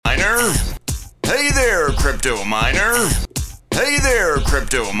crypto miner? Hey there,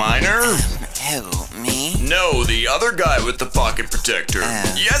 crypto miner. Who, me? No, the other guy with the pocket protector.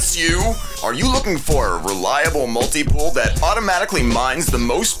 Yes, you. Are you looking for a reliable multi-pool that automatically mines the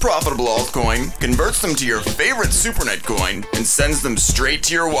most profitable altcoin, converts them to your favorite SuperNET coin, and sends them straight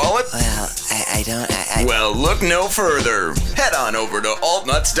to your wallet? Well, I don't. Well, look no further. Head on over to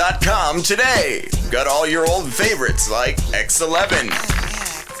altnuts.com today. Got all your old favorites like X11,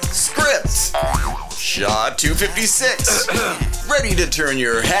 Scripts, SHA-256, ready to turn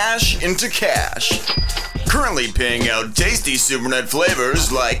your hash into cash. Currently paying out tasty SuperNet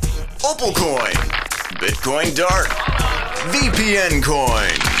flavors like Opal Coin, Bitcoin Dart, VPN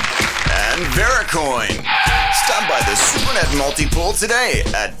Coin, and Vericoin. Stop by the SuperNet multi-pool today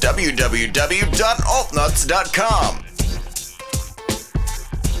at www.altnuts.com.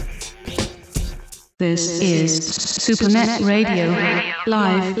 This is SuperNet Radio,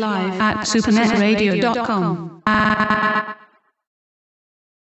 live at supernetradio.com.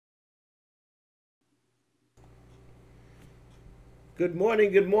 Good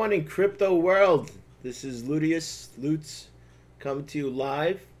morning, crypto world. This is Lutz, coming to you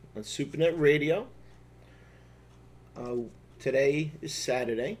live on SuperNet Radio. Today is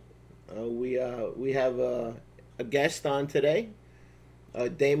Saturday. We have a guest on today,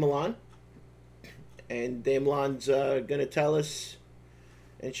 Damelon. And Damelon's going to tell us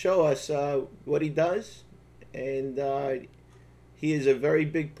and show us what he does. And he is a very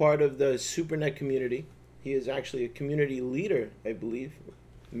big part of the SuperNet community. He is actually a community leader, I believe,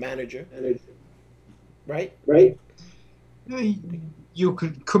 manager. Right? You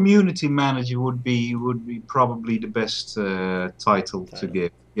could community manager would be probably the best title to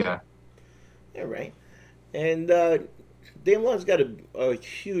give. Yeah. Yeah, right. And Damelon's got a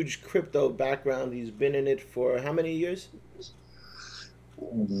huge crypto background. He's been in it for how many years?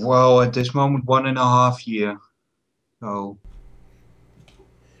 Well, at this moment, 1.5 years. So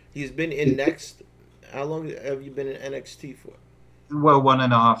he's been in Next. How long have you been in NXT for? Well,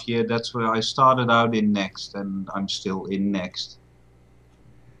 1.5 years. That's where I started out in Next, and I'm still in Next.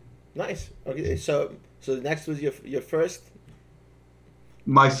 Nice. Okay, so Next was your first?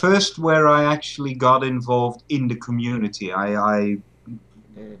 My first, where I actually got involved in the community. I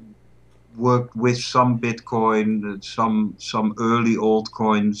worked with some Bitcoin, some early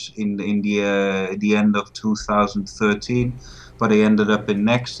altcoins in the end of 2013, but I ended up in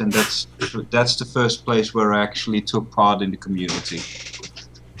Next, and that's the first place where I actually took part in the community.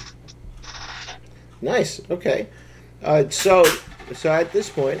 Nice. Okay. So at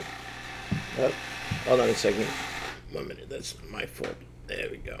this point, hold on a second. 1 minute. That's my fault. There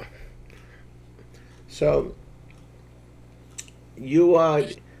we go. So you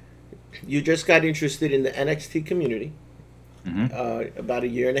just got interested in the NXT community about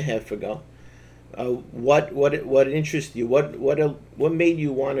 1.5 years ago. What interested you? What made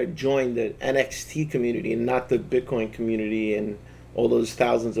you want to join the NXT community and not the Bitcoin community and all those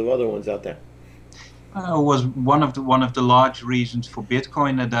thousands of other ones out there? Was one of the large reasons for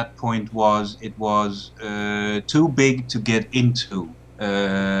Bitcoin at that point was it was too big to get into.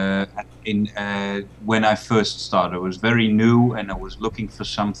 When I first started, I was very new and I was looking for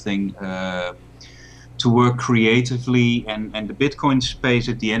something to work creatively, and the Bitcoin space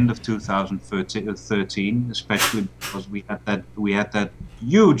at the end of 2013, especially because we had that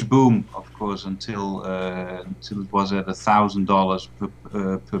huge boom, of course, until it was at $1,000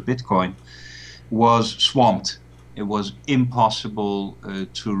 per Bitcoin, was swamped. It was impossible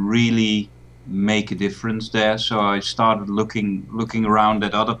to really make a difference there. So I started looking around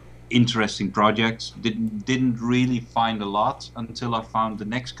at other interesting projects. Didn't really find a lot until I found the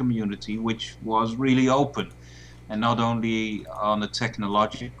Next community, which was really open, and not only on a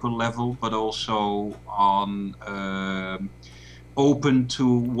technological level, but also on open to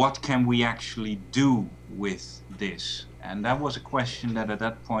what can we actually do with this. And that was a question that at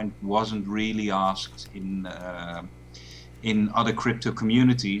that point wasn't really asked in other crypto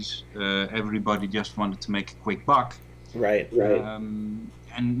communities. Everybody just wanted to make a quick buck. Right.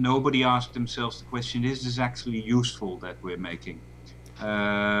 And nobody asked themselves the question, is this actually useful that we're making?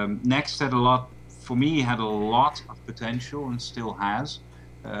 Next had a lot of potential and still has.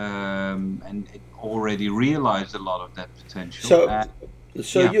 And it already realized a lot of that potential.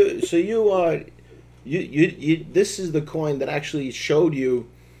 This is the coin that actually showed you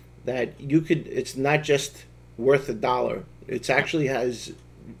that it's not just worth $1. It actually has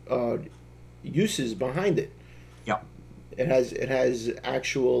uses behind it. Yeah. It has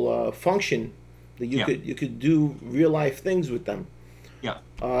actual function that you could do real life things with them. Yeah.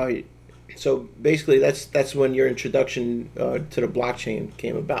 So basically, that's when your introduction to the blockchain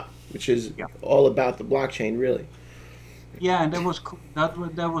came about, which is Yeah. all about the blockchain, really. Yeah, and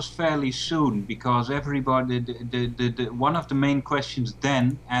that was fairly soon because everybody one of the main questions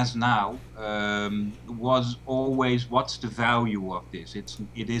then as now was always what's the value of this?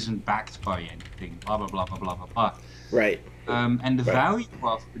 It isn't backed by anything. Blah blah blah blah blah blah blah. Right. And Right.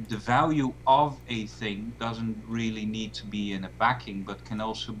 the value of a thing doesn't really need to be in a backing, but can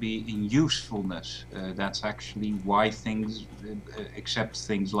also be in usefulness. That's actually why things, except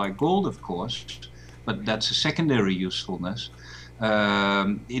things like gold, of course, but that's a secondary usefulness.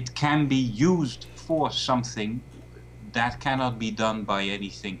 It can be used for something that cannot be done by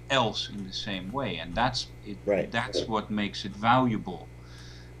anything else in the same way, and that's it. Right. That's what makes it valuable.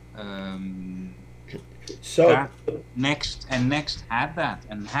 Um, So that next had that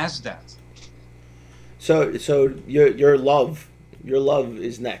and has that. so your love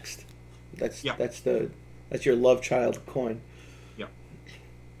is next. That's Yeah, that's the that's your love child coin. yeah.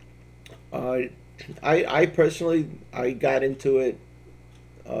 Uh, I personally I got into it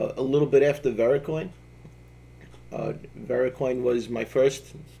a little bit after Vericoin. Vericoin was my first.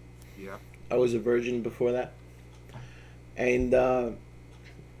 Yeah. I was a virgin before that, and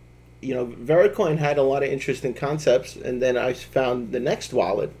Vericoin had a lot of interesting concepts. And then I found the next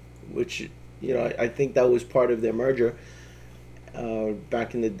wallet, which I think that was part of their merger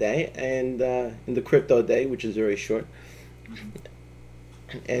back in the day, and in the crypto day, which is very short.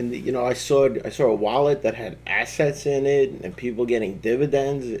 And I saw a wallet that had assets in it and people getting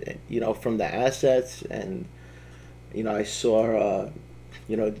dividends, from the assets. And I saw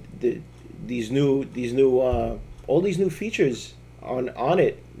these new all these new features on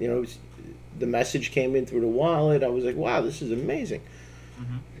it. The message came in through the wallet. I was like, wow, this is amazing.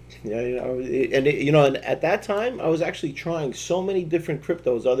 Hmm. And at that time I was actually trying so many different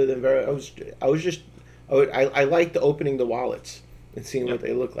cryptos other than I liked opening the wallets and seeing Yeah. what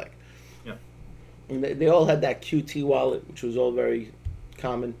they look like. Yeah. And they all had that QT wallet, which was all very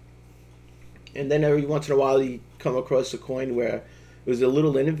common. And then every once in a while you come across a coin where it was a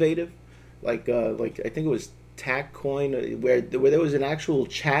little innovative, like I think it was Tac Coin, where there was an actual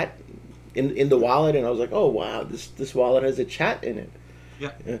chat in the wallet. And I was like, oh wow, this wallet has a chat in it.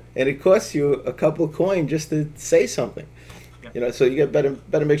 Yeah. And it costs you a couple of coin just to say something. Yeah. So you get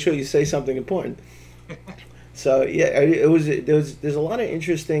better make sure you say something important. So yeah, there's a lot of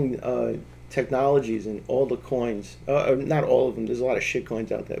interesting technologies in all the coins. Not all of them. There's a lot of shit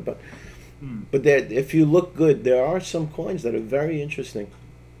coins out there, but Hmm. if you look good, there are some coins that are very interesting.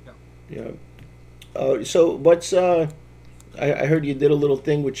 Yeah. So what's I heard you did a little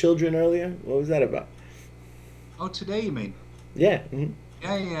thing with children earlier. What was that about? Oh, today you mean? Yeah. Hmm.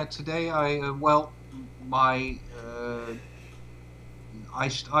 Yeah, yeah. Today well, my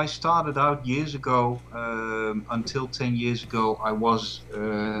I started out years ago. Until 10 years ago, I was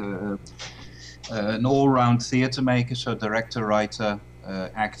an all-round theater maker, so director, writer,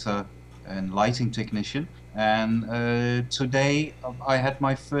 actor, and lighting technician. And today I had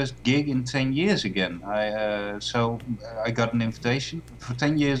my first gig in 10 years again. I got an invitation. For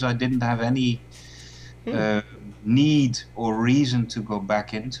 10 years I didn't have any uh, need or reason to go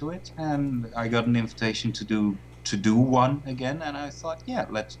back into it, and I got an invitation to do one again, and I thought, yeah,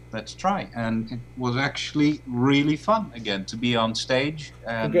 let's try. And it was actually really fun again to be on stage.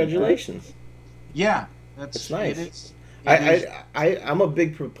 And Congratulations. yeah, That's that's nice. it is. I, It is. I'm a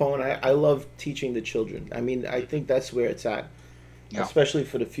big proponent. I love teaching the children. I mean, I think that's where it's at, Yeah. especially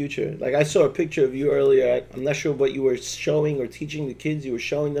for the future. Like I saw a picture of you earlier. I'm not sure what you were showing or teaching the kids. You were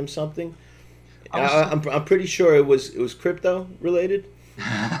showing them something. I was. I'm pretty sure it was crypto related.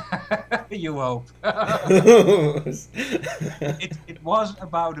 You hope. It was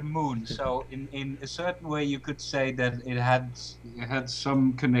about a moon, so in a certain way you could say that it had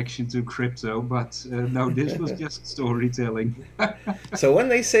some connection to crypto, but no, this was just storytelling. So when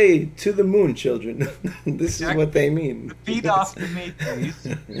they say to the moon, children, this is Jack, what they mean. repeat after me, please.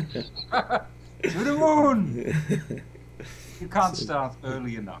 To the moon. You can't start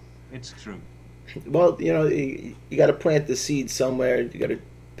early enough. It's true. Well, you got to plant the seed somewhere. You got to,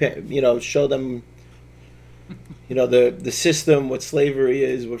 show them, the system, what slavery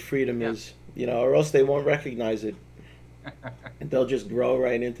is, what freedom Yeah. is, or else they won't recognize it. And they'll just grow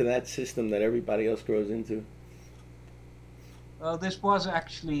right into that system that everybody else grows into. Well, this was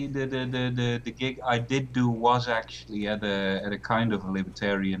actually the gig I did do was actually at a kind of a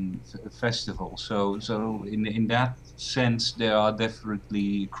libertarian festival. So in that sense, there are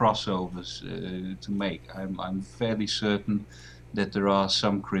definitely crossovers to make. I'm fairly certain that there are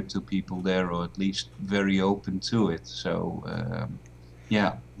some crypto people there, or at least very open to it. So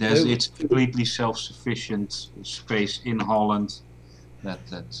Yeah, it's completely self-sufficient space in Holland that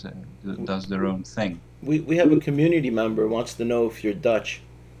does their own thing. We have a community member wants to know if you're Dutch.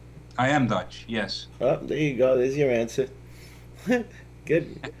 I am Dutch, yes. Oh, there you go. There's your answer. Good.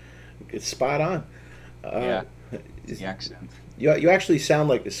 Good. Spot on. Yeah, the accent. You actually sound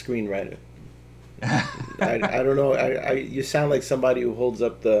like a screenwriter. I don't know. You sound like somebody who holds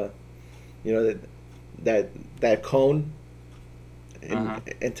up the, you know, that cone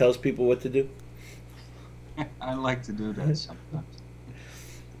and tells people what to do. I like to do that sometimes.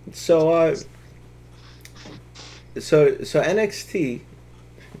 So so NXT.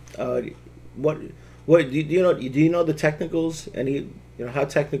 What do you know the technicals? How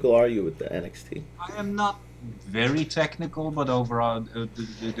technical are you with the NXT? I am not very technical, but overall,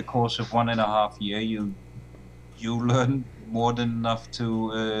 the course of 1.5 years, you learn more than enough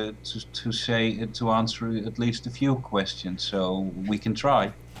to answer at least a few questions. So we can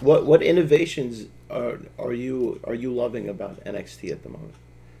try. What innovations are you loving about NXT at the moment?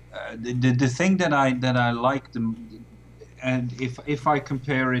 The thing that I like and if I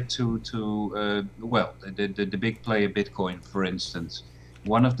compare it to the big player Bitcoin, for instance,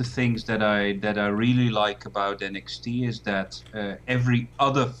 one of the things that I really like about NXT is that every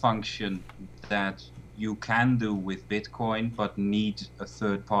other function that you can do with Bitcoin but need a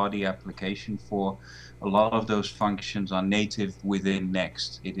third-party application for, a lot of those functions are native within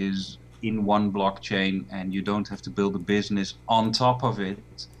Next. It is in one blockchain, and you don't have to build a business on top of it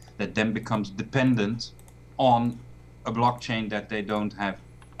that then becomes dependent on a blockchain that they don't have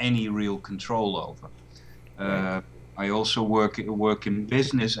any real control over. Right. I also work in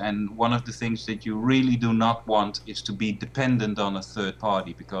business, and one of the things that you really do not want is to be dependent on a third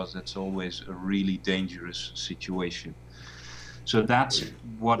party, because that's always a really dangerous situation. So that's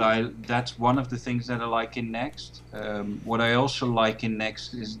one of the things that I like in Next. What I also like in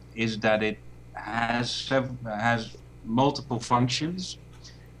Next is that it has multiple functions.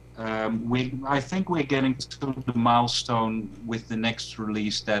 I think we're getting to the milestone with the next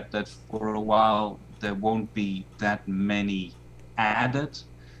release that for a while there won't be that many added,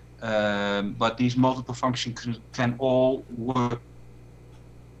 but these multiple functions can all work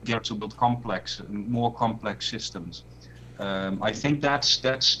together to build more complex systems. I think that's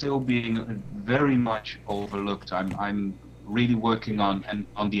still being very much overlooked. I'm really working on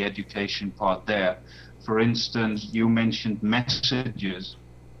the education part there. For instance, you mentioned messages.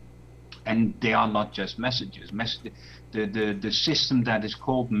 And they are not just messages. The system that is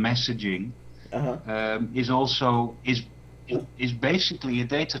called messaging is basically a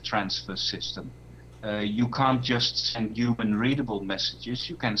data transfer system. You can't just send human readable messages.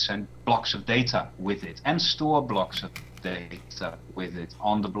 You can send blocks of data with it and store blocks of data with it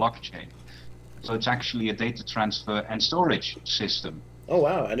on the blockchain. So it's actually a data transfer and storage system. Oh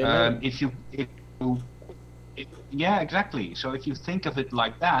wow, I didn't know. Yeah, exactly. So if you think of it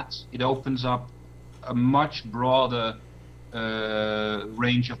like that, it opens up a much broader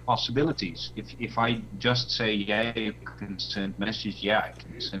range of possibilities. If I just say, yeah, you can send messages, yeah, I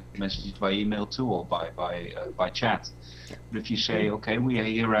can send messages by email too, or by chat. But if you say, okay, we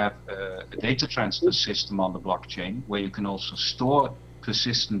here have a data transfer system on the blockchain where you can also store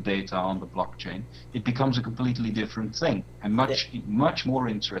persistent data on the blockchain, it becomes a completely different thing, and much more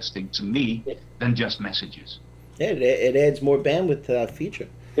interesting to me than just messages. Yeah, it adds more bandwidth to that feature.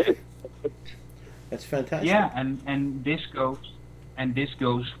 That's fantastic. Yeah, and this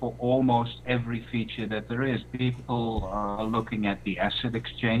goes for almost every feature that there is. People are looking at the asset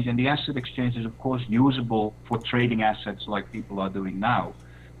exchange, and the asset exchange is of course usable for trading assets like people are doing now,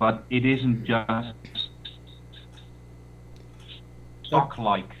 but it isn't just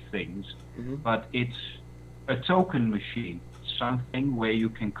stock-like things, but it's a token machine. Something where you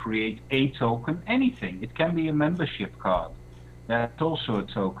can create a token, anything. It can be a membership card. That's also a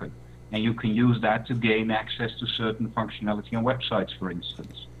token. And you can use that to gain access to certain functionality on websites, for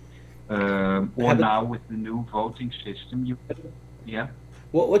instance. Or now with the new voting system, yeah.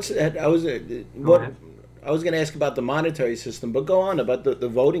 What's that? I was going to ask about the monetary system, but go on about the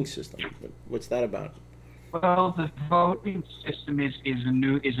voting system. What's that about? Well, the voting system is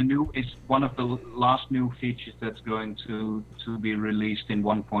one of the last new features that's going to be released in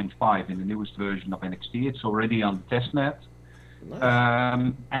 1.5 in the newest version of NXT. It's already on testnet,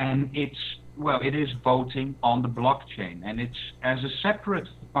 nice. And it is voting on the blockchain, and it's as a separate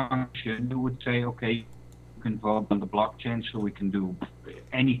function. You would say, okay, you can vote on the blockchain, so we can do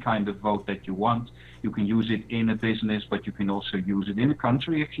any kind of vote that you want. You can use it in a business, but you can also use it in a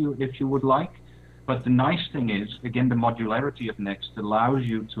country if you would like. But the nice thing is, again, the modularity of Next allows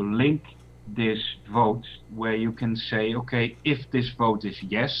you to link this vote where you can say, okay, if this vote is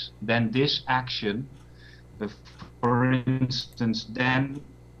yes, then this action, for instance, then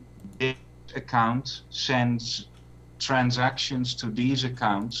this account sends transactions to these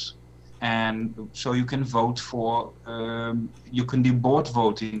accounts, and so you can vote for, you can do board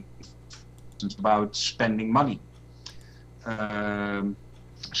voting about spending money.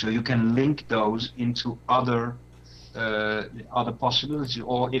 So you can link those into other possibilities,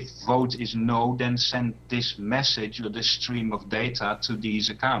 or if vote is no, then send this message or this stream of data to these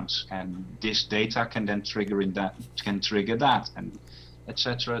accounts, and this data can then trigger that, and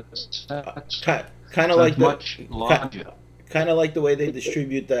etc. Kind of So like it's much larger. kind of like the way they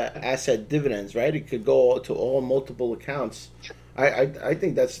distribute the asset dividends, right? It could go to all multiple accounts. I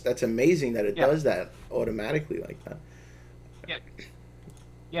think that's amazing that it does that automatically like that. Yeah.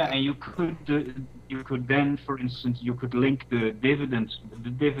 Yeah, and you could then, for instance, you could link the dividends. The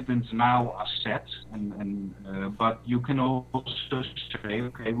dividends now are set, but you can also say,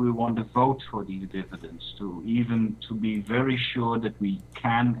 okay, we want to vote for these dividends to be very sure that we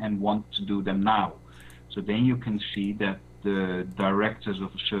can and want to do them now. So then you can see that the directors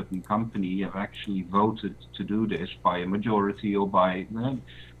of a certain company have actually voted to do this by a majority, or by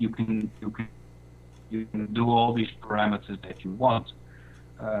you can do all these parameters that you want.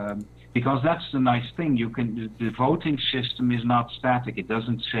 Because that's the nice thing. The voting system is not static. It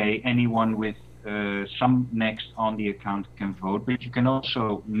doesn't say anyone with some next on the account can vote, but you can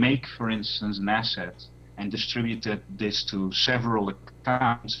also make, for instance, an asset and distribute this to several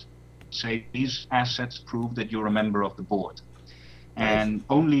accounts. Say these assets prove that you're a member of the board, and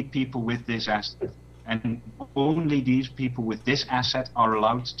only people with this asset, and only these people with this asset are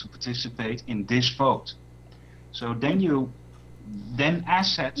allowed to participate in this vote. So then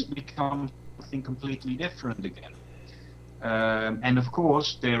assets become something completely different again. And of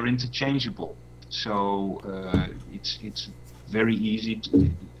course, they're interchangeable. So it's very easy to,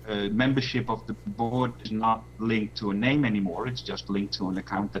 membership of the board is not linked to a name anymore. It's just linked to an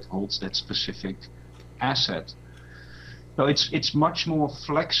account that holds that specific asset. So it's much more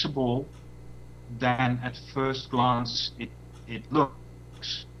flexible than at first glance it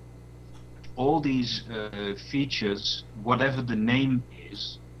looks. All these features, whatever the name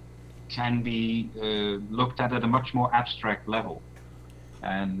is, can be looked at a much more abstract level,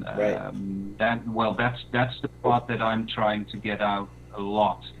 and that's the part that I'm trying to get out a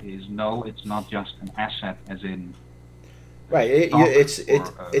lot. Is no, it's not just an asset, as in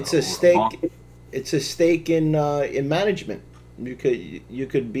it's a stake. It's a stake in management. You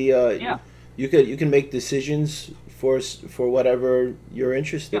could be you can make decisions for whatever you're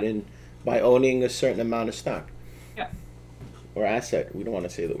interested in by owning a certain amount of stock. Yeah. Or asset. We don't want to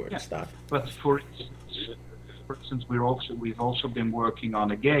say the word stock. But for instance, we've also been working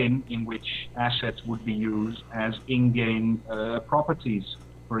on a game in which assets would be used as in-game properties,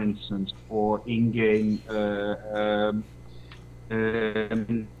 for instance, or in-game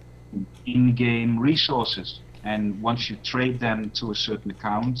in-game resources. And once you trade them to a certain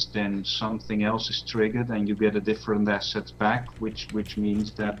account, then something else is triggered, and you get a different asset back, which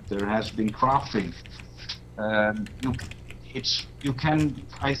means that there has been crafting. I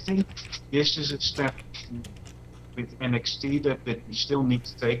think this is a step with NXT that we still need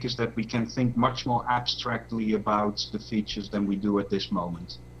to take, is that we can think much more abstractly about the features than we do at this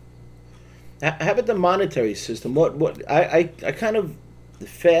moment. How about the monetary system? I kind of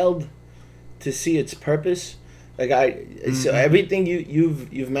failed to see its purpose. So everything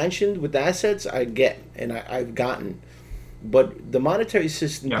you've mentioned with assets, I get and I've gotten, but the monetary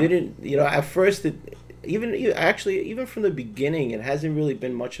system didn't. At first, even from the beginning, it hasn't really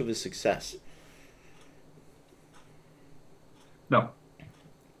been much of a success. No,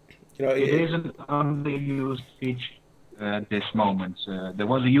 it is an underused feature at this moment. There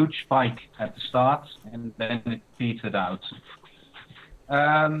was a huge spike at the start, and then it petered out.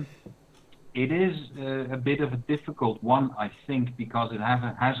 It is a bit of a difficult one, I think, because it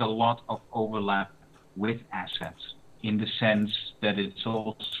has a lot of overlap with assets, in the sense that it's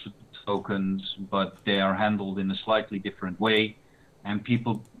also tokens, but they are handled in a slightly different way, and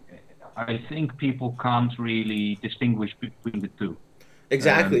I think people can't really distinguish between the two.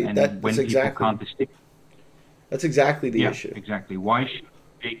 Exactly. That's exactly the issue. Exactly. Why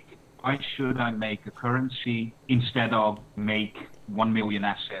should I make a currency instead of make 1 million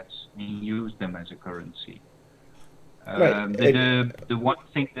assets and use them as a currency? The one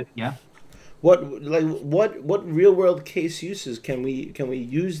thing that what real world case uses can we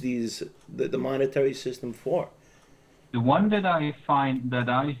use the monetary system for? The one that I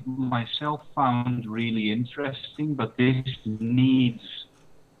myself found really interesting, but this needs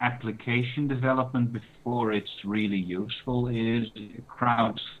application development before it's really useful is a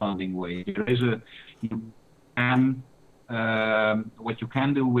crowdfunding way. You can what you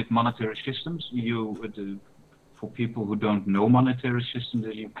can do with monetary systems. For people who don't know monetary systems,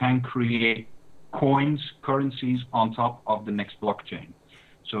 is you can create coins, currencies on top of the next blockchain.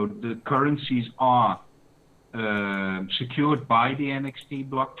 So the currencies are secured by the NXT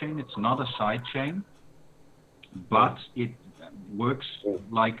blockchain. It's not a side chain, but it works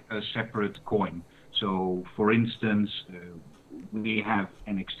like a separate coin. So, for instance, we have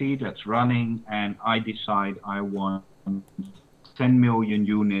NXT that's running, and I decide I want 10 million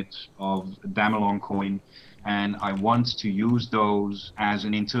units of Damelon coin, and I want to use those as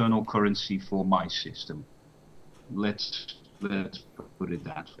an internal currency for my system. Let's put it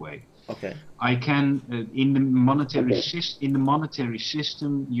that way. Okay. I can in the monetary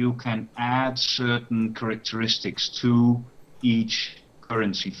system you can add certain characteristics to each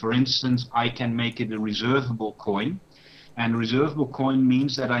currency. For instance, I can make it a reservable coin, and reservable coin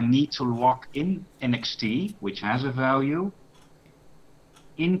means that I need to lock in NXT, which has a value,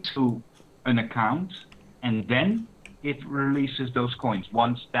 into an account, and then it releases those coins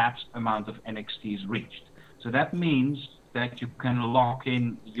once that amount of NXT is reached. So that means that you can lock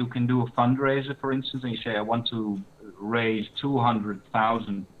in, you can do a fundraiser, for instance, and you say, I want to raise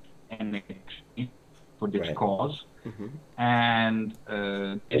 200,000 NXT for this cause. Mm-hmm. And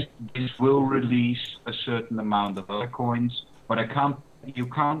this will release a certain amount of other coins, but you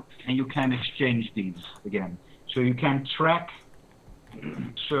can exchange these again. So you can track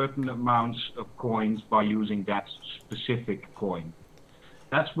certain amounts of coins by using that specific coin.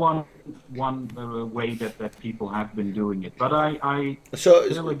 That's one way that people have been doing it. But I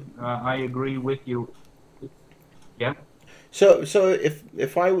agree with you. Yeah. So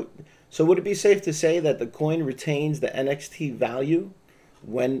would it be safe to say that the coin retains the NXT value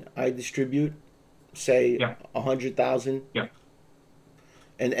when I distribute, say, 100,000? Yeah.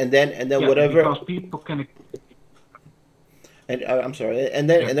 And then whatever. Because people can. And I'm sorry. And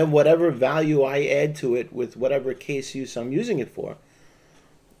then whatever value I add to it with whatever case use I'm using it for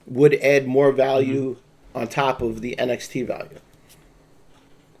would add more value on top of the NXT value.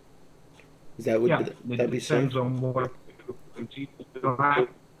 Is that would that be safe? Depends on what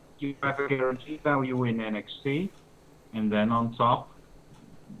you have a guaranteed value in NXT, and then on top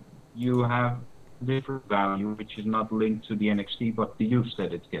you have different value which is not linked to the NXT but the use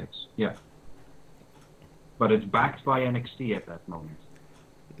that it gets. Yeah. But it's backed by NXT at that moment.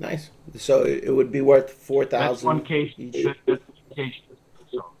 Nice. So it would be worth 4,000. That's one case.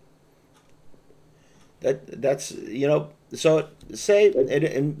 That's So say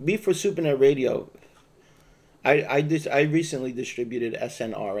and me for SuperNet Radio. I recently distributed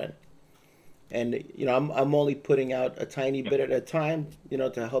SNRN, and I'm only putting out a tiny bit at a time,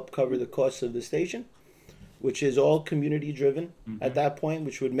 to help cover the costs of the station, which is all community driven at that point,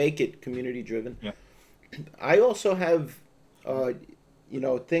 which would make it community driven. Yeah. I also have,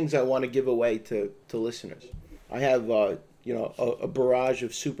 things I want to give away to listeners. I have, a barrage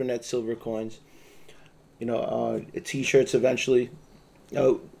of SuperNet silver coins, T-shirts eventually.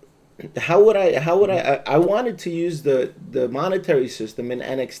 How would I wanted to use the monetary system in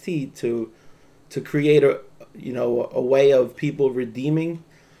NXT to create a way of people redeeming.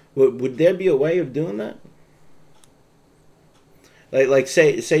 Would there be a way of doing that? Like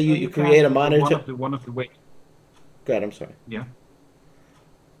say you create a monitor. One of the ways. Go ahead. I'm sorry. Yeah.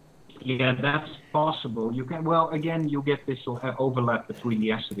 Yeah, that's possible. You can. Well, again, you get this overlap between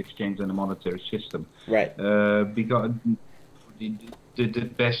the asset exchange and the monetary system. Right. Because the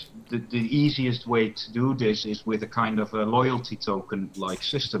easiest way to do this is with a kind of a loyalty token like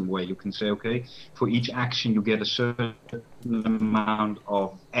system where you can say, okay, for each action you get a certain amount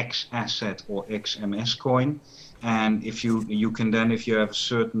of X asset or X MS coin, and if you can then, if you have a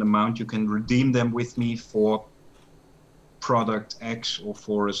certain amount, you can redeem them with me for product X or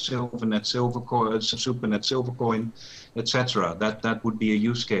for a SuperNet silver coin, etc. That would be a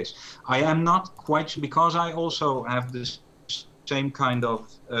use case. I am not quite sure, because I also have this same kind of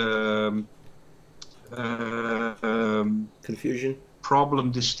confusion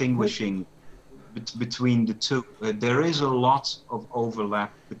problem distinguishing between the two. There is a lot of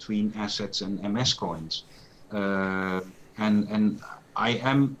overlap between assets and MS coins, and I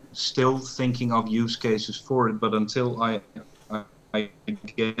am still thinking of use cases for it, but until I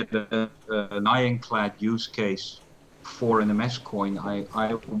get an ironclad use case for an MS coin,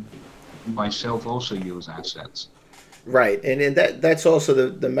 I will myself also use assets. Right, and that's also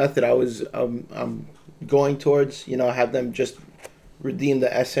the method I was going towards. Have them just redeem the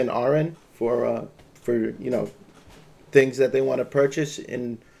SNRN for things that they want to purchase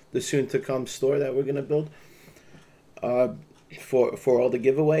in the soon-to-come store that we're gonna build for all the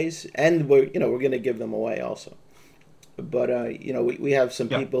giveaways, and we're gonna give them away also. But we have some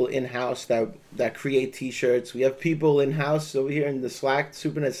people in house that create T-shirts. We have people in house over here in the Slack,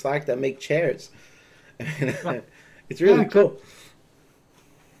 SuperNet Slack, that make chairs. It's really cool.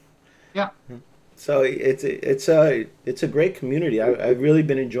 Yeah. So it's a great community. I've really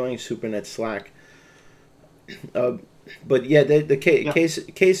been enjoying SuperNet Slack. But yeah, the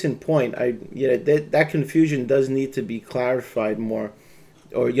case in point, that confusion does need to be clarified more,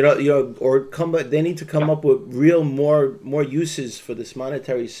 or they need to come up with real more uses for this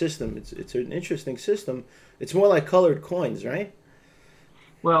monetary system. It's an interesting system. It's more like colored coins, right?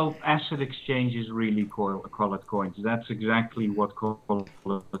 Well, asset exchanges really colored coins. That's exactly what colored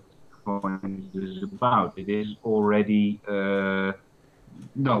coins is about. It is already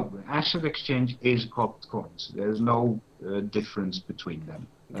no, asset exchange is colored coins. There's no difference between them.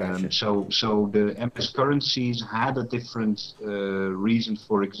 Gotcha. So the MS currencies had a different reason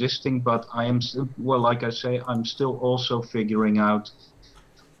for existing, but I am still, well, like I say, I'm still also figuring out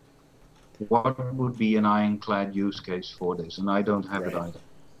what would be an ironclad use case for this, and I don't have it either.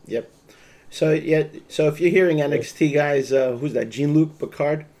 Yep. So if you're hearing NXT guys, who's that? Jean-Luc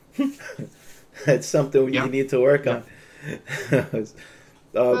Picard. That's something you need to work on.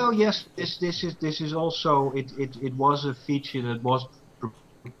 Well, yes, this is also it was a feature that was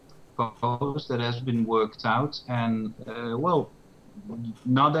proposed, that has been worked out, and well,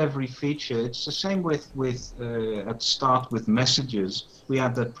 not every feature. It's the same with at start with messages. We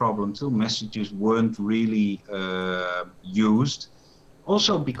had that problem too. Messages weren't really used.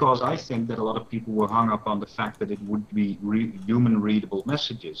 Also because I think that a lot of people were hung up on the fact that it would be human readable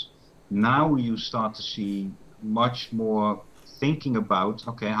messages. Now you start to see much more thinking about,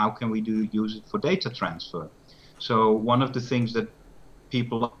 okay, how can we use it for data transfer? So one of the things that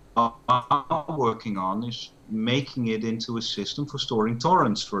people are working on is making it into a system for storing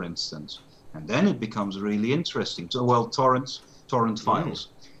torrents, for instance. And then it becomes really interesting. So, well, torrent files.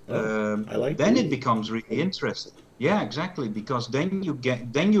 I like then it becomes really interesting. Yeah, exactly, because then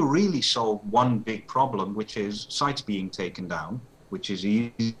you really solve one big problem, which is sites being taken down, which is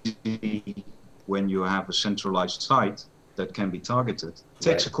easy when you have a centralized site that can be targeted. It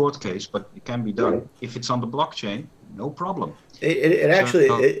takes a court case, but it can be done. If it's on the blockchain, no problem.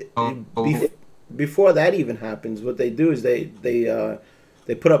 Before that even happens, what they do is they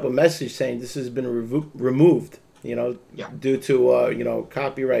put up a message saying this has been removed, due to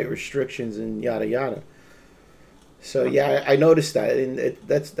copyright restrictions and yada yada. So yeah, I noticed that, and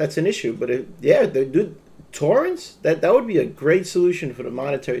that's an issue. But torrents, that would be a great solution for the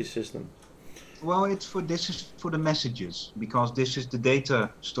monetary system. Well, this is for the messages, because this is the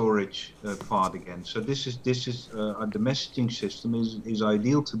data storage part again. So this is the messaging system is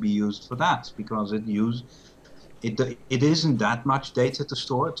ideal to be used for that, because it isn't that much data to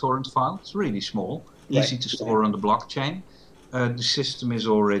store. A torrent file, it's really small, easy to store on the blockchain. The system is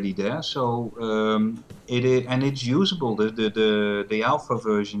already there, so it's usable. The alpha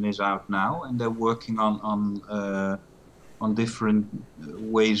version is out now, and they're working on different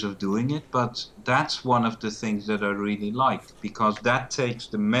ways of doing it. But that's one of the things that I really like, because that takes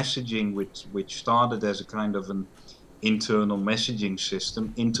the messaging, which started as a kind of an internal messaging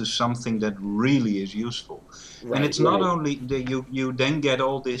system, into something that really is useful. And it's not only that you then get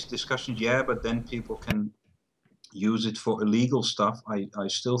all these discussions, but then people can use it for illegal stuff. I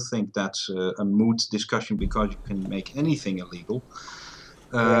still think that's a moot discussion, because you can make anything illegal.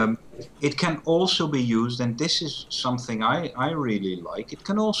 It can also be used, and this is something I really like, it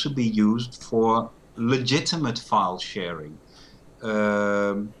can also be used for legitimate file sharing.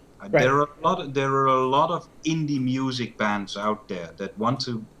 There are a lot of indie music bands out there that want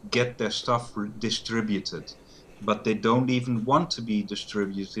to get their stuff distributed, but they don't even want to be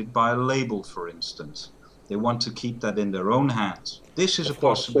distributed by a label, for instance. They want to keep that in their own hands. This is a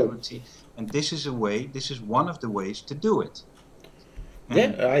possibility, and this is one of the ways to do it.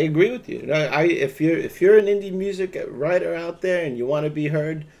 And I agree with you. If you're an indie music writer out there and you want to be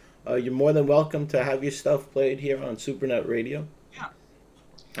heard, you're more than welcome to have your stuff played here on SuperNet Radio.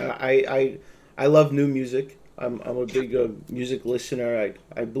 Yeah. I love new music. I'm a big music listener.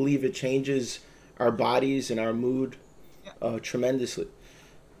 I believe it changes our bodies and our mood tremendously.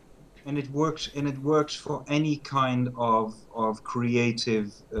 And it works for any kind of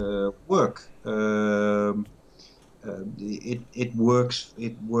creative work. It works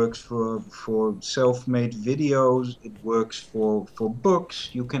for self-made videos. It works for books.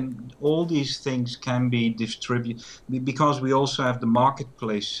 All these things can be distributed, because we also have the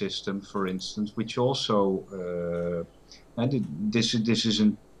marketplace system, for instance, which also this is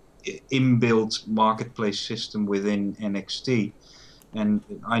inbuilt marketplace system within NXT, and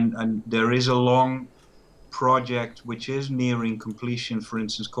there is a long project which is nearing completion, for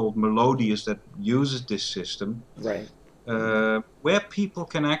instance, called Melodious, that uses this system, Right. where people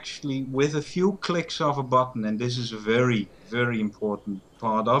can actually, with a few clicks of a button, and this is a very, very important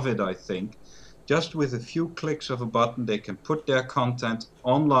part of it, I think, just with a few clicks of a button, they can put their content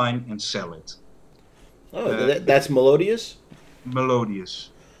online and sell it. Oh, that's Melodious. Melodious.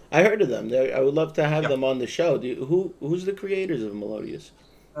 I heard of them. I would love to have Yeah. them on the show. Who's the creators of Melodious?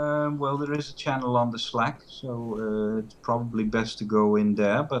 Well, there is a channel on the Slack, so it's probably best to go in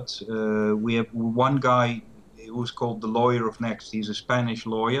there. But we have one guy who's called the Lawyer of Next. He's a Spanish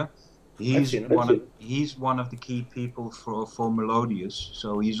lawyer. I've He's seen him. he's one of the key people for Melodious.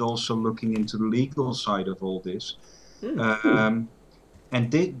 So he's also looking into the legal side of all this.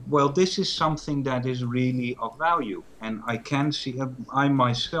 And this is something that is really of value. And I can see, I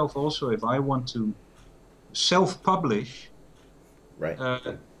myself also, if I want to self-publish, Right.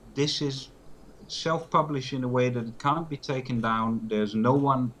 this is self-published in a way that it can't be taken down. There's no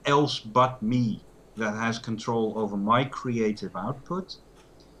one else but me that has control over my creative output.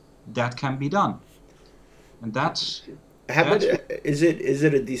 That can be done, and that's Is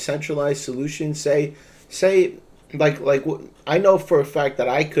it a decentralized solution? Say, I know for a fact that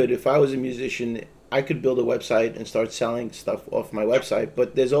I could, if I was a musician, I could build a website and start selling stuff off my website.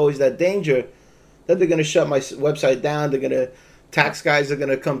 But there's always that danger that they're going to shut my website down. They're going to tax guys are going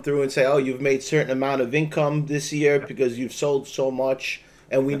to come through and say, "Oh, you've made certain amount of income this year because you've sold so much,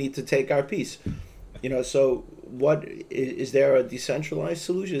 and we need to take our piece." So what is there a decentralized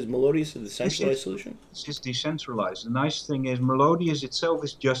solution? Is Melodious a decentralized solution? It's decentralized. The nice thing is Melodious itself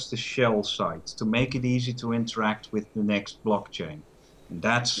is just a shell site to make it easy to interact with the next blockchain. And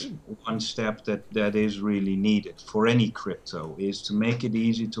that's one step that is really needed for any crypto, is to make it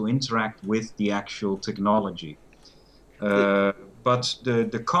easy to interact with the actual technology. But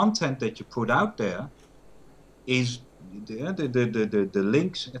the content that you put out there is the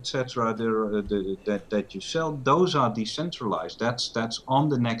links, etc. That you sell. Those are decentralized. That's on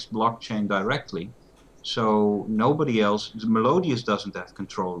the next blockchain directly. So nobody else. Melodious doesn't have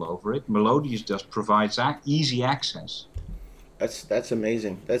control over it. Melodious just provides easy access. That's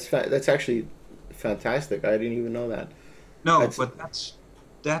amazing. That's actually fantastic. I didn't even know that. No, but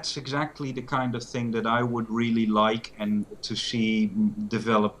that's exactly the kind of thing that I would really like and to see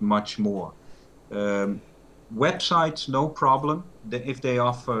develop much more. Websites, no problem, if they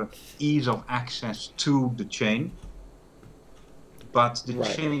offer ease of access to the chain, but the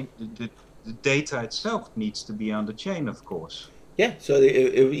chain, the data itself needs to be on the chain, of course. Yeah, so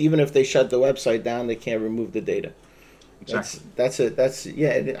even if they shut the website down, they can't remove the data. Exactly. That's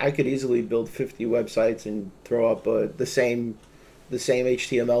I could easily build 50 websites and throw up the same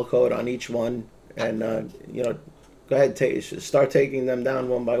HTML code on each one, and go ahead, start taking them down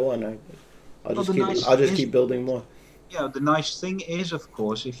one by one. I'll just keep building more. Yeah, the nice thing is, of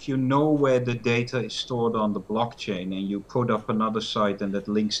course, if you know where the data is stored on the blockchain and you put up another site and that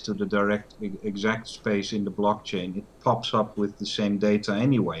links to the exact space in the blockchain, it pops up with the same data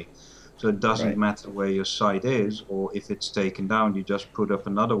anyway. So it doesn't matter where your site is, or if it's taken down, you just put up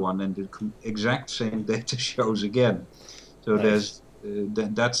another one and the exact same data shows again. So nice.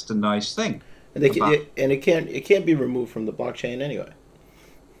 That's the nice thing. And it can't be removed from the blockchain anyway.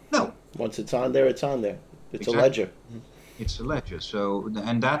 No. Once it's on there, it's on there. It's a ledger. It's a ledger. So,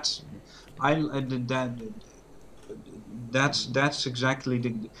 and that's exactly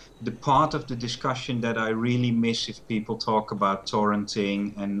the part of the discussion that I really miss if people talk about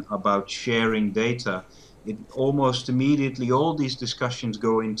torrenting and about sharing data. It almost immediately, all these discussions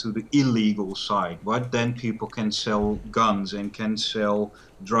go into the illegal side. What then people can sell guns and can sell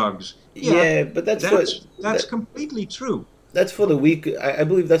drugs. Yeah, but that's completely true. That's for the weak. I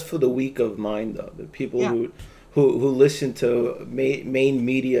believe that's for the weak of mind, though. The people who listen to main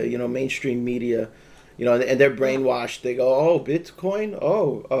media, mainstream media, and they're brainwashed. They go, "Oh, Bitcoin,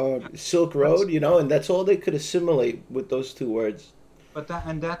 Silk Road," and that's all they could assimilate with those two words. But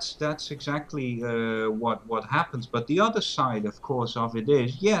that's exactly what happens. But the other side, of course, of it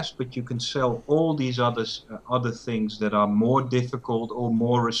is, yes, but you can sell all these other things that are more difficult or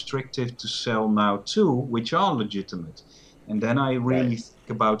more restrictive to sell now too, which are legitimate. And then I really think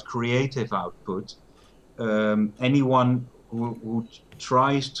about creative output. Anyone who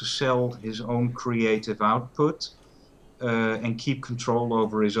tries to sell his own creative output and keep control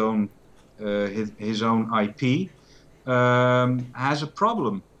over his own IP has a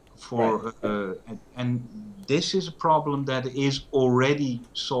problem. And this is a problem that is already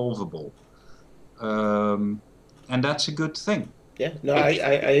solvable, and that's a good thing. Yeah. No,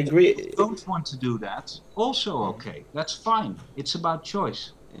 I agree. Don't want to do that, also okay. That's fine. It's about choice.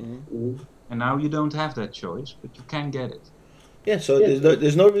 And now you don't have that choice, but you can get it. Yeah. So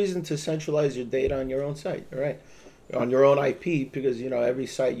there's no reason to centralize your data on your own site. All right. On your own IP, because every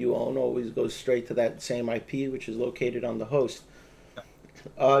site you own always goes straight to that same IP, which is located on the host.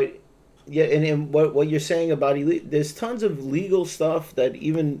 Yeah, and what you're saying about there's tons of legal stuff that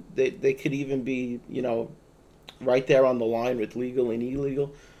even they could even be right there on the line with legal and illegal.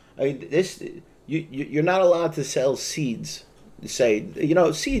 I mean, you're not allowed to sell seeds. Say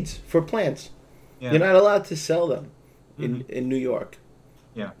seeds for plants. Yeah. You're not allowed to sell them in New York.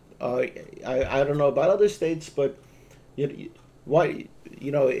 Yeah. I don't know about other states, but why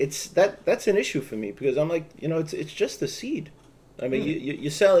it's that's an issue for me, because I'm like it's just a seed. I mean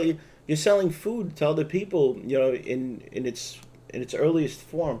you're selling food to other people in its earliest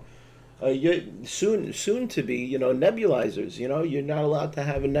form. You're soon to be nebulizers. You're not allowed to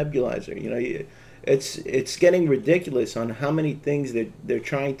have a nebulizer. It's getting ridiculous on how many things that they're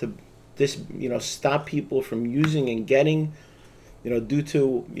trying to stop people from using and getting due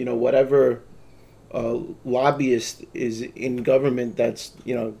to whatever lobbyist is in government that's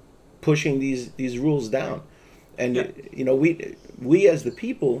pushing these rules down. And we as the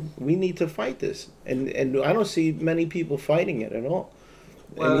people, we need to fight this, and I don't see many people fighting it at all.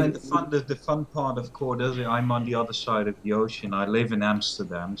 Well, and the fun part, of course, is I'm on the other side of the ocean. I live in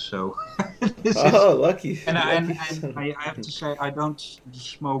Amsterdam, so lucky. And Lucky. I have to say, I don't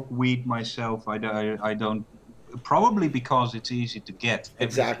smoke weed myself. I don't, probably because it's easy to get.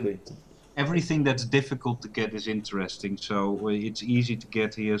 Exactly. Everything that's difficult to get is interesting. So it's easy to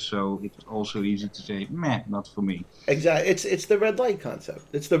get here. So it's also easy to say, meh, not for me. Exactly. It's the red light concept.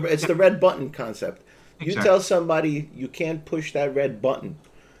 It's the red button concept. You Exactly. tell somebody you can't push that red button,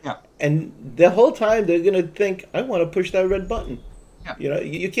 Yeah. and the whole time they're gonna think, I want to push that red button. Yeah.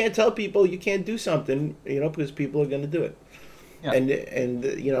 You can't tell people you can't do something, because people are gonna do it. Yeah. And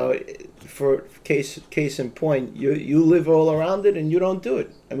for case in point, you live all around it and you don't do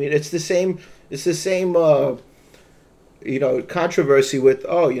it. I mean, it's the same controversy with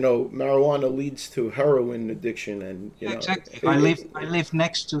marijuana leads to heroin addiction, and Exactly. I live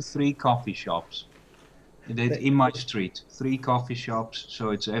next to 3 coffee shops. In my street, 3 coffee shops,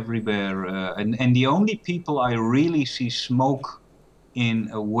 so it's everywhere. And the only people I really see smoke in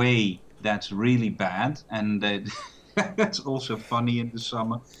a way that's really bad, and that's also funny in the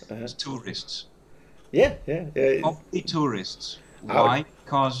summer, is tourists. Yeah. Only tourists. Why?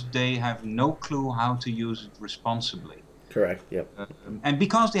 Because they have no clue how to use it responsibly. Correct. Yep. And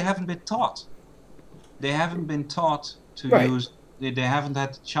because they haven't been taught. They haven't been taught to Right. use. They haven't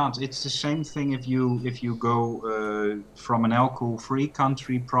had the chance. It's the same thing if you go from an alcohol-free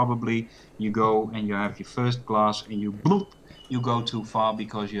country. Probably you go and you have your first glass and you bloop, you go too far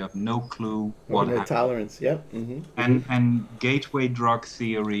because you have no clue what No happened. tolerance. Yep. And gateway drug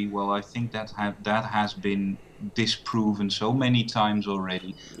theory. Well, I think that has been disproven so many times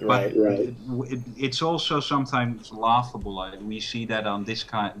already. Right. It's also sometimes laughable. We see that on this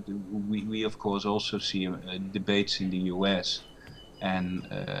kind. We of course also see debates in the U.S. and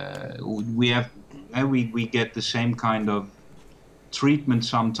we get the same kind of treatment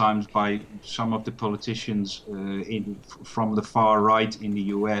sometimes by some of the politicians from the far right in the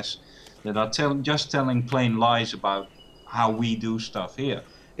U.S. that are telling plain lies about how we do stuff here.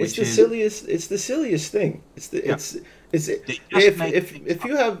 It's the silliest thing. If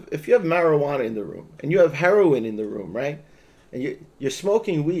you have marijuana in the room and you have heroin in the room, right? And you're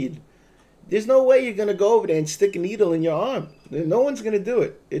smoking weed, there's no way you're gonna go over there and stick a needle in your arm. No one's gonna do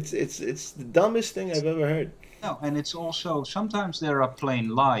it. It's the dumbest thing I've ever heard. No, and it's also sometimes there are plain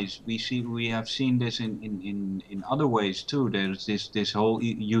lies. We have seen this in other ways too. There's this whole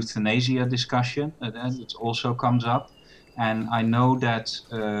euthanasia discussion that also comes up. And I know that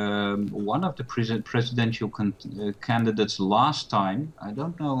one of the presidential candidates last time, I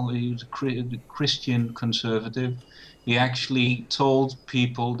don't know, he was a Christian conservative. He actually told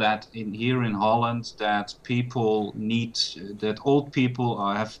people that here in Holland that old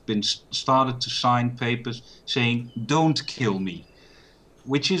people have been started to sign papers saying "Don't kill me,"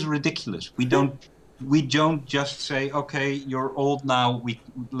 which is ridiculous. We don't just say, "Okay, you're old now.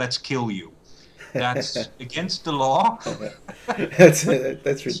 Let's kill you." That's against the law. That's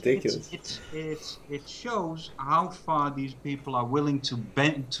ridiculous. It shows how far these people are willing to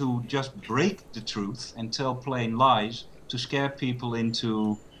bend to just break the truth and tell plain lies to scare people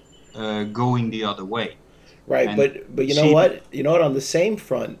into going the other way. Right, And but you know what? You know what? On the same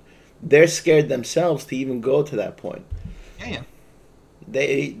front, they're scared themselves to even go to that point. Yeah.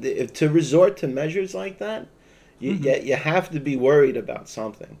 They to resort to measures like that, you have to be worried about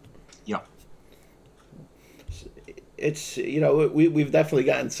something. Yeah. It's we've definitely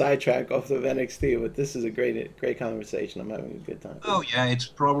gotten sidetracked off of NXT, but this is a great conversation. I'm having a good time. Oh yeah, it's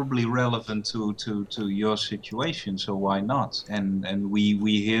probably relevant to your situation, so why not? And we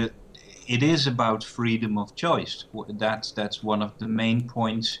hear it is about freedom of choice. That's one of the main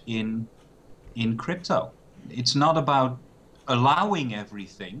points in crypto. It's not about allowing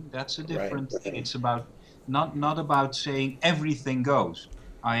everything. That's a Right. different thing. It's about not about saying everything goes.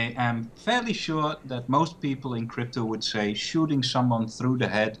 I am fairly sure that most people in crypto would say shooting someone through the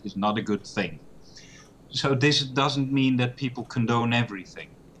head is not a good thing. So this doesn't mean that people condone everything,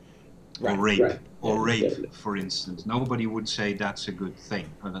 or rape, for instance. Nobody would say that's a good thing.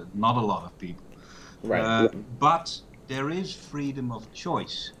 Not a lot of people. Right. But there is freedom of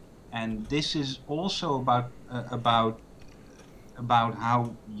choice, and this is also about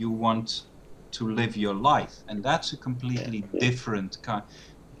how you want to live your life, and that's a completely different kind.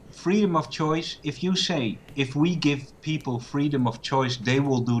 Freedom of choice. If we give people freedom of choice, they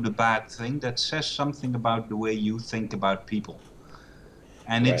will do the bad thing. That says something about the way you think about people,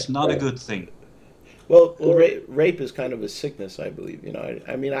 and it's not a good thing. Well, rape is kind of a sickness, I believe.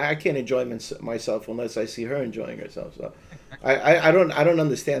 I mean, I can't enjoy myself unless I see her enjoying herself. So, I don't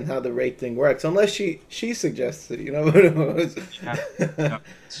understand how the rape thing works unless she suggests it. Yeah.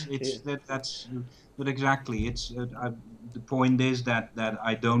 But exactly. The point is that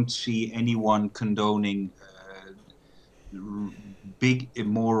I don't see anyone condoning big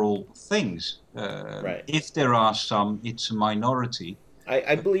immoral things. Right. If there are some, it's a minority.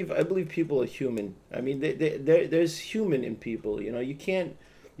 I believe people are human. I mean, there's human in people. You can't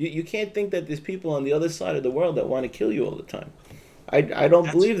think that there's people on the other side of the world that want to kill you all the time. I don't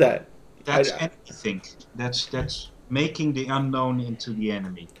believe that. That's anything. That's making the unknown into the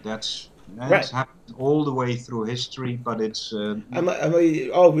enemy. That's Right. happened all the way through history, but it's. We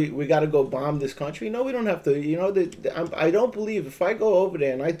got to go bomb this country. No, we don't have to. I don't believe if I go over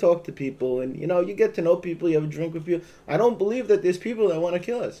there and I talk to people and you get to know people, you have a drink with people. I don't believe that there's people that want to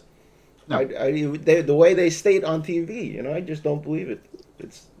kill us. No. The way they state on TV, I just don't believe it.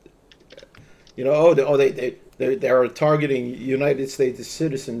 It's, they're targeting United States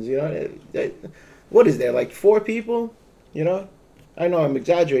citizens. What is there, like 4 people? I know I'm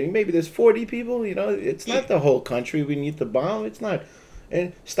exaggerating. Maybe there's 40 people. It's not the whole country we need to bomb. It's not.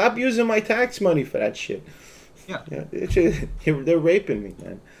 And stop using my tax money for that shit. Yeah. They're raping me,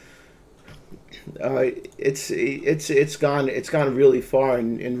 man. It's gone really far,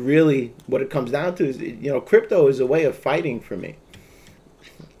 and really what it comes down to is crypto is a way of fighting for me.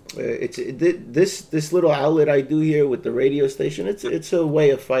 This little outlet I do here with the radio station. It's a way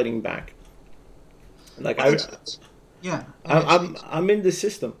of fighting back. Like I'm in the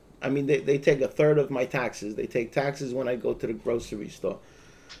system. I mean, they take a third of my taxes. They take taxes when I go to the grocery store.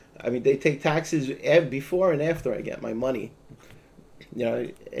 I mean, they take taxes before and after I get my money.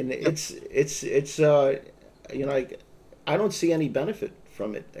 And I don't see any benefit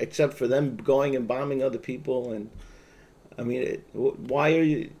from it except for them going and bombing other people. And I mean, why are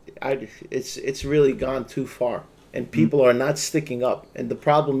you? It's really gone too far, and people are not sticking up. And the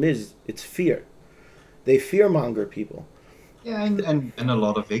problem is, it's fear. They fearmonger people. Yeah, and a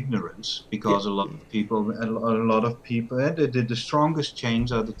lot of ignorance, because a lot of people, the strongest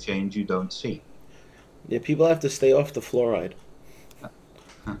chains are the chains you don't see. Yeah, people have to stay off the fluoride.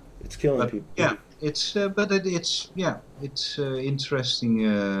 It's killing people. Yeah, it's interesting.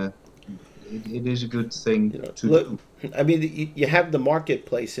 It is a good thing to do. I mean, you have the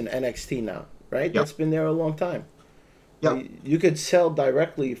marketplace in NXT now, right? Yep. That's been there a long time. Yeah, you could sell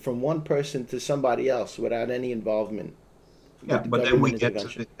directly from one person to somebody else without any involvement. Yeah, but then we get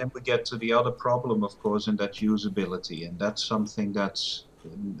to the other problem, of course, and that's usability, and that's something that's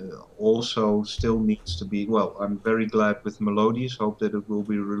also still needs to be. Well, I'm very glad with Melodious. Hope that it will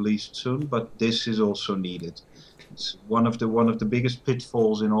be released soon, but this is also needed. It's one of the biggest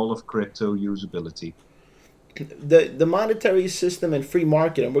pitfalls in all of crypto: usability. The monetary system and free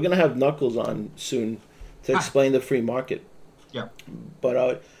market, and we're gonna have Knuckles on soon to explain the free market. Yeah,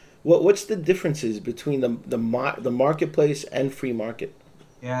 but what's the differences between the marketplace and free market?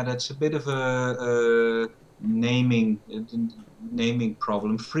 Yeah, that's a bit of a naming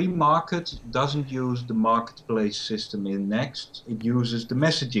problem. Free market doesn't use the marketplace system in Next. It uses the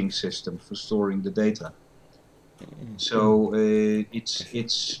messaging system for storing the data. So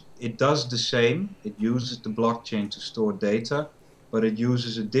it does the same. It uses the blockchain to store data, but it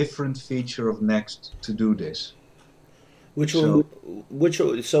uses a different feature of Next to do this. Which one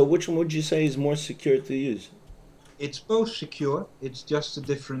would you say is more secure to use? It's both secure. It's just a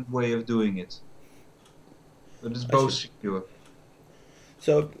different way of doing it. But it's I both see. secure.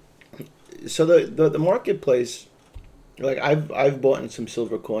 So, so the marketplace, like I've bought in some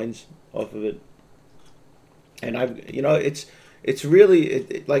silver coins off of it, and it's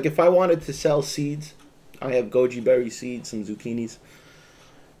really like if I wanted to sell seeds, I have goji berry seeds, some zucchinis.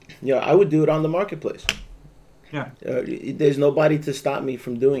 I would do it on the marketplace. Yeah. There's nobody to stop me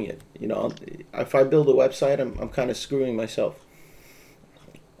from doing it. If I build a website, I'm kind of screwing myself.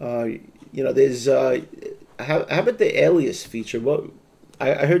 Uh, there's how about the alias feature? What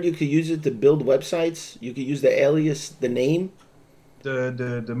I heard you could use it to build websites. You could use the alias, the name.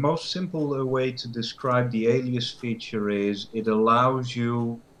 The most simple way to describe the alias feature is it allows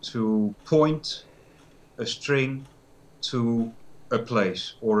you to point a string to a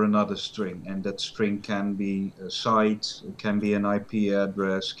place or another string, and that string can be a site, it can be an IP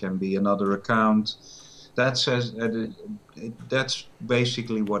address, can be another account. That says that's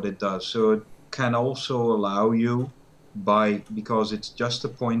basically what it does. So it can also allow you because it's just a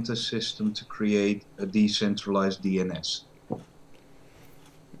pointer system to create a decentralized DNS.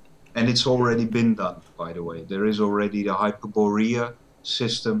 And it's already been done, by the way. There is already the Hyperborea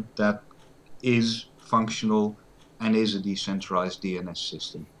system that is functional and is a decentralized DNS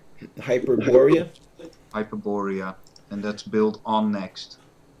system. Hyperborea. Hyperborea, and that's built on Next.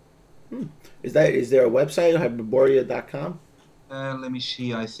 Is there a website, hyperborea.com? Let me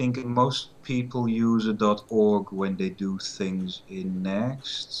see. I think most people use a .org when they do things in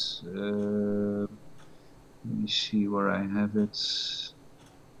Next. Let me see where I have it.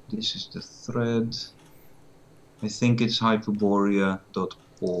 This is the thread. I think it's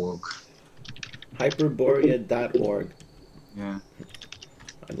hyperborea.org. Hyperborea.org. Yeah.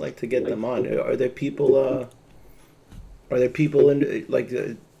 I'd like to get them on. Are there people? Are there people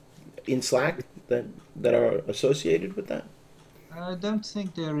in Slack that are associated with that? I don't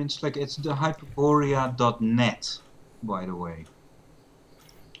think they're in Slack. It's the hyperborea.net, by the way.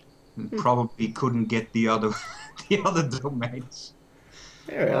 Probably couldn't get the other the other domains.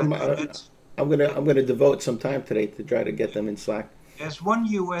 Yeah, I'm gonna devote some time today to try to get them in Slack. There's one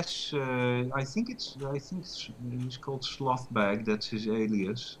US. I think he's called Slothbag. That's his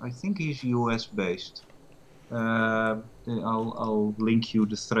alias. I think he's US based. I'll link you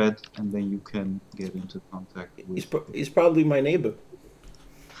the thread, and then you can get into contact with. He's probably my neighbor.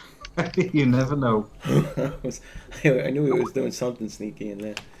 You never know. I knew he was doing something sneaky in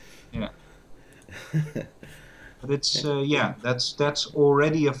there. Yeah. But it's that's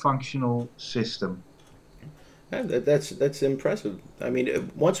already a functional system. Yeah, that's impressive. I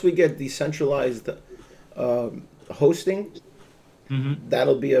mean, once we get decentralized hosting,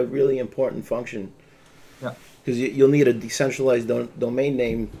 that'll be a really important function. Yeah. Because you'll need a decentralized domain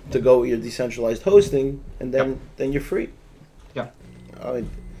name to go with your decentralized hosting, and then you're free. Yeah.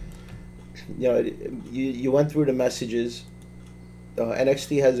 You went through the messages.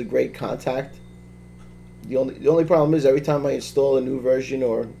 NXT has a great contact. The only problem is every time I install a new version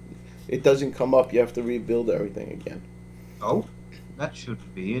or it doesn't come up, you have to rebuild everything again. Oh, that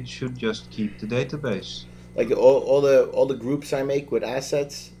shouldn't be. It should just keep the database. Like all the groups I make with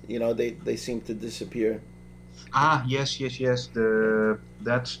assets, they seem to disappear. Yes.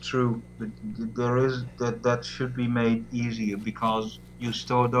 That's true. There is that should be made easier because you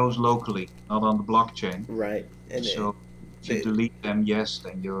store those locally, not on the blockchain. Right. And so if you delete them, yes,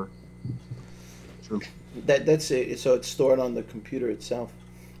 then you're true. That's it. So it's stored on the computer itself.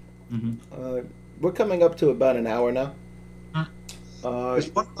 Mm-hmm. We're coming up to about an hour now. There's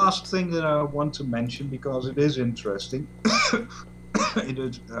one last thing that I want to mention because it is interesting.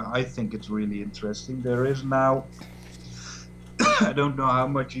 I think it's really interesting. There is now, I don't know how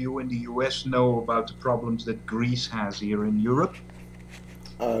much you in the US know about the problems that Greece has here in Europe.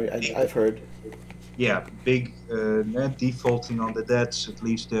 I've heard. Yeah, big defaulting on the debts, at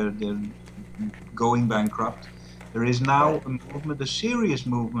least they're going bankrupt. There is now a movement, a serious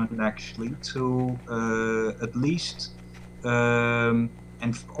movement actually, to at least, and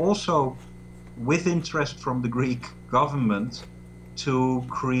also with interest from the Greek government, to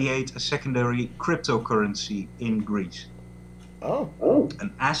create a secondary cryptocurrency in Greece. Oh.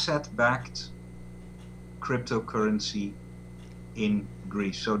 An asset-backed cryptocurrency in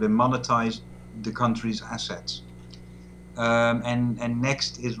Greece. So they monetize the country's assets. And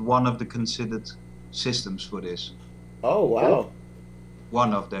Next is one of the considered systems for this. Oh wow!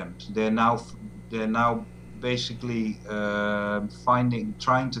 One of them. They're now basically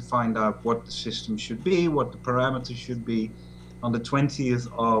trying to find out what the system should be, what the parameters should be. On the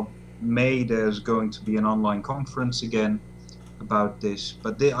 20th of May, there's going to be an online conference again about this.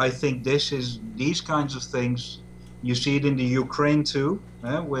 But I think these kinds of things. You see it in the Ukraine too,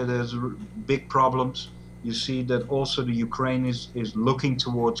 where there's big problems. You see that also the Ukraine is looking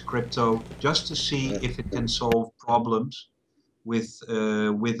towards crypto just to see if it can solve problems with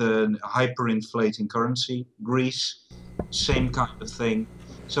a hyperinflating currency. Greece, same kind of thing.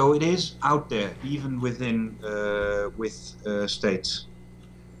 So it is out there, even within states.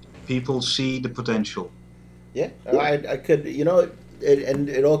 People see the potential. Yeah, I could, and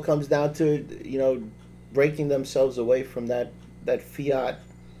it all comes down to, breaking themselves away from that fiat,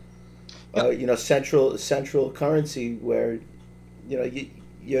 Yeah. central currency where,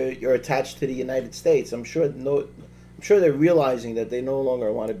 you're attached to the United States. I'm sure they're realizing that they no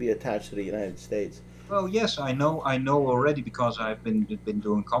longer want to be attached to the United States. Well, yes, I know already because I've been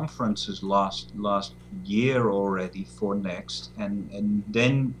doing conferences last year already for Next, and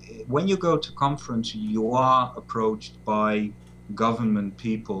then when you go to conference, you are approached by government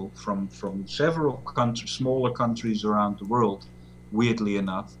people from several countries, smaller countries around the world, weirdly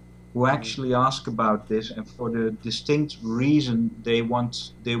enough, who actually ask about this, and for the distinct reason they want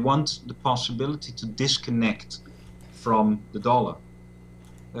the possibility to disconnect from the dollar.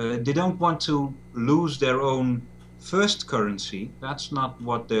 They don't want to lose their own first currency. That's not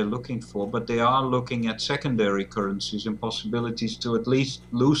what they're looking for, but they are looking at secondary currencies and possibilities to at least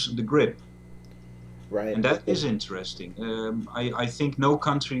loosen the grip. Right. And that is interesting. I think no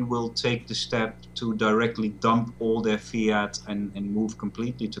country will take the step to directly dump all their fiat and move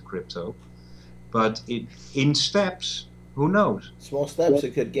completely to crypto. But in steps, who knows? Small steps,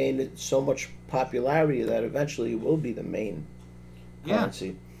 it could gain so much popularity that eventually it will be the main Yeah,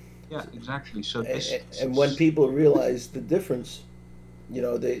 currency. yeah, exactly. So this, And when people realize the difference,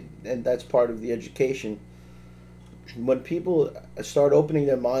 and that's part of the education. When people start opening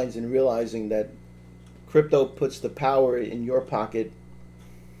their minds and realizing that crypto puts the power in your pocket,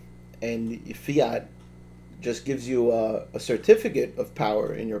 and fiat just gives you a certificate of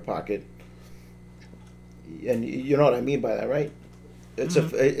power in your pocket, and you know what I mean by that, right?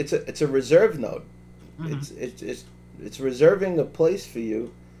 Mhm. It's a reserve note. Mhm. It's reserving a place for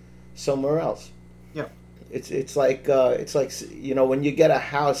you somewhere else. Yeah, It's like when you get a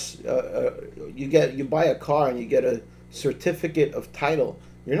house, you buy a car and you get a certificate of title.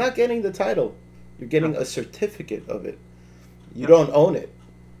 You're not getting the title. You're yeah, getting a certificate of it. You yeah. don't own it.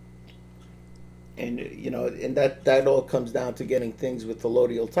 And and that all comes down to getting things with the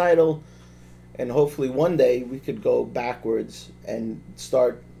allodial title. And hopefully one day we could go backwards and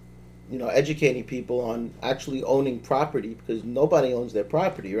start educating people on actually owning property, because nobody owns their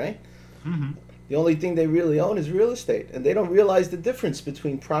property, right? Mhm. The only thing they really own is real estate, and they don't realize the difference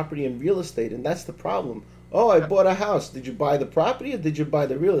between property and real estate, and that's the problem. Oh, I Yeah, bought a house. Did you buy the property or did you buy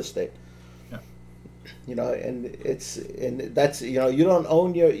the real estate? yeah, And that's you don't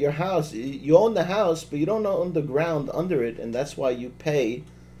own your house. You own the house, but you don't own the ground under it, and that's why you pay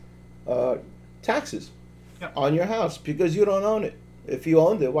uh, taxes yeah. on your house, because you don't own it. If you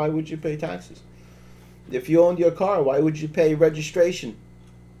owned it, why would you pay taxes? If you owned your car, why would you pay registration?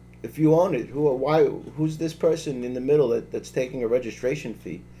 If you own it, who's this person in the middle that's taking a registration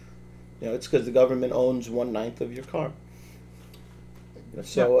fee? It's because the government owns 1/9 of your car. Yeah.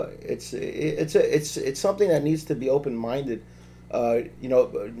 So it's something that needs to be open minded.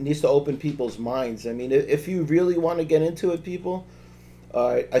 Needs to open people's minds. I mean, if you really want to get into it, people,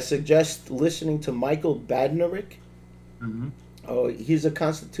 I suggest listening to Michael Badnarik. Mhm. He's a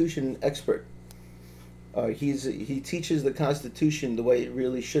Constitution expert. He teaches the Constitution the way it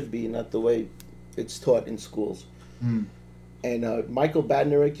really should be, not the way it's taught in schools. Mm. And Michael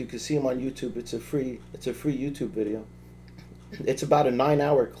Badnarik, you can see him on YouTube. It's a free YouTube video. It's about a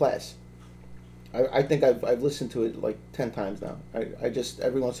 9-hour class. I think I've listened to it like 10 times now. I just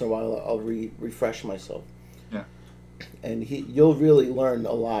every once in a while I'll refresh myself. Yeah. And you'll really learn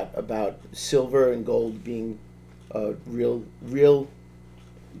a lot about silver and gold being a real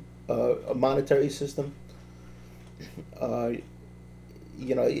a monetary system. Uh,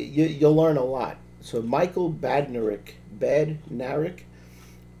 you'll learn a lot. So Michael Badnarik,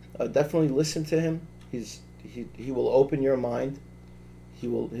 definitely listen to him. He will open your mind.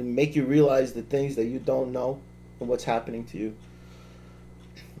 He'll make you realize the things that you don't know and what's happening to you.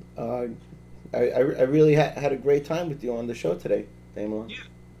 Uh, I really had a great time with you on the show today, Damelon. Yeah.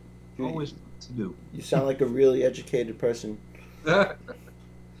 You, Always fun to do. you sound like a really educated person.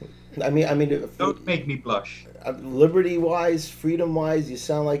 I mean, Don't make me blush. liberty wise, freedom wise, you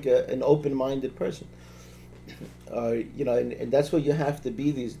sound like an open minded person. And that's what you have to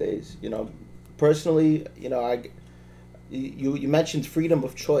be these days. Personally, you mentioned freedom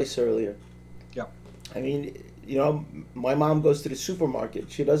of choice earlier. Yeah. I mean, my mom goes to the supermarket.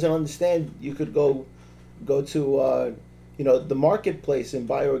 She doesn't understand. You could go to the marketplace and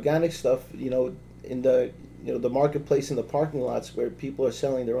buy organic stuff. in the the marketplace in the parking lots where people are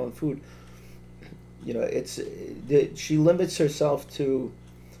selling their own food. She limits herself to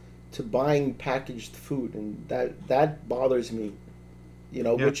buying packaged food, and that bothers me.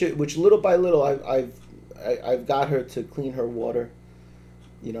 Yeah. Which little by little I've got her to clean her water.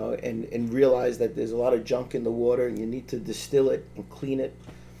 And realize that there's a lot of junk in the water, and you need to distill it and clean it.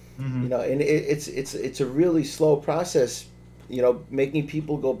 Mm-hmm. And it's a really slow process. Making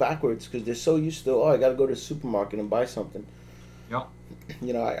people go backwards because they're so used to, I got to go to the supermarket and buy something. Yeah.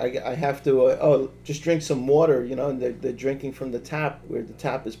 I have to just drink some water. And they're drinking from the tap where the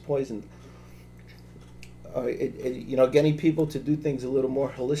tap is poisoned. Getting people to do things a little more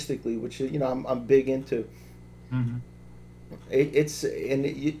holistically, which I'm big into. Mm-hmm.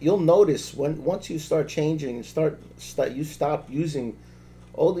 You'll notice once you start changing and you stop using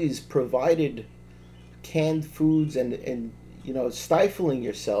all these provided canned foods and stifling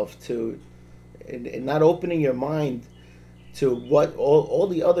yourself to and not opening your mind to what all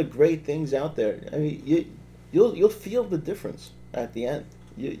the other great things out there. I mean, you'll feel the difference at the end.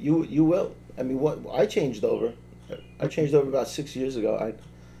 You will. I mean, what I changed over about 6 years ago.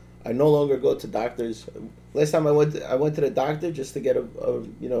 I no longer go to doctors. Last time I went to the doctor just to get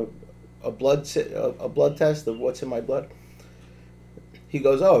a blood test of what's in my blood. He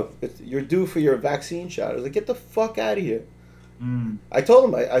goes, you're due for your vaccine shot. I was like, get the fuck out of here. I told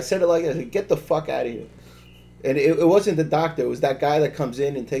him, I said it like this, get the fuck out of here. And it wasn't the doctor, it was that guy that comes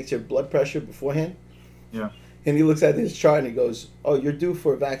in and takes your blood pressure beforehand. Yeah. And he looks at his chart and he goes, you're due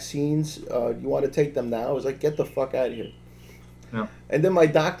for vaccines. You want to take them now? I was like, get the fuck out of here. Yeah. And then my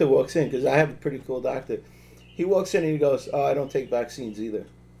doctor walks in, because I have a pretty cool doctor. He walks in and he goes, I don't take vaccines either.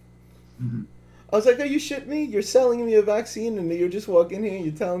 Mm-hmm. I was like, are you shitting me? You're selling me a vaccine and you're just walking here and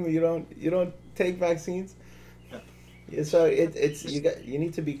you're telling me you don't take vaccines? Yeah. So you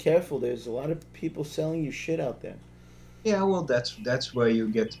need to be careful. There's a lot of people selling you shit out there. Yeah, well, that's where you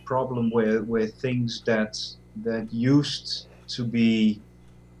get the problem where things that used to be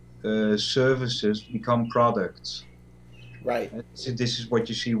services become products. Right. So this is what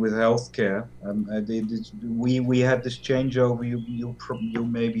you see with healthcare. We had this changeover. You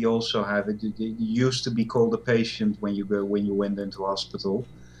maybe also have it. It used to be called a patient when you went into hospital,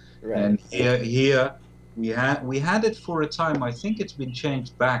 Right. and here we had it for a time. I think it's been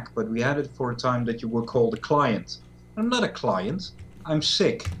changed back, but we had it for a time that you were called a client. I'm not a client. I'm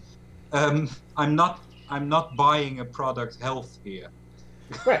sick. I'm not buying a product health here.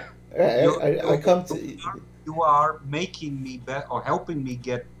 Right. I come to. You are making me better or helping me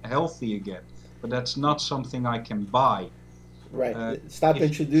get healthy again, but that's not something I can buy. Right. Stop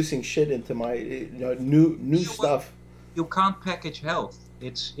introducing shit into my new stuff. You can't package health.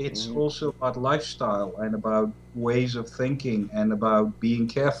 It's also about lifestyle and about ways of thinking and about being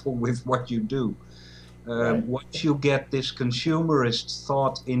careful with what you do. Right. Once you get this consumerist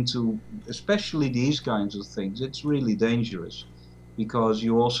thought into, especially these kinds of things, it's really dangerous. Because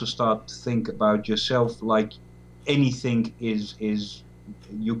you also start to think about yourself like anything is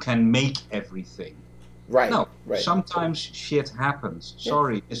you can make everything. Right. No, right. Sometimes shit happens.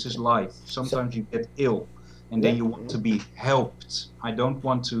 Sorry, this is life. Sometimes you get ill and then you want to be helped. I don't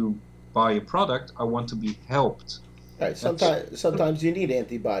want to buy a product, I want to be helped. Right. Sometimes you need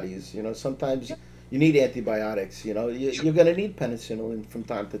antibodies, sometimes you need antibiotics, you're going to need penicillin from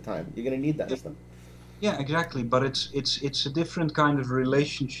time to time. You're going to need that stuff. Yeah, exactly. But it's a different kind of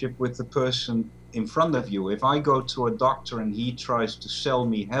relationship with the person in front of you. If I go to a doctor and he tries to sell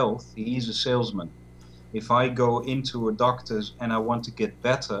me health, he's a salesman. If I go into a doctor's and I want to get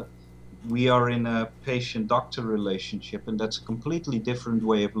better, we are in a patient-doctor relationship, and that's a completely different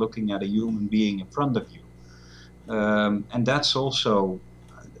way of looking at a human being in front of you. And that's also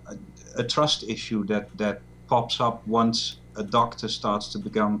a trust issue that pops up once a doctor starts to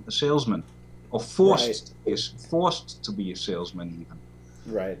become a salesman. Or forced to be a salesman even.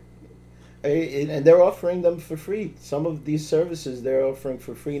 Right. And they're offering them for free. Some of these services they're offering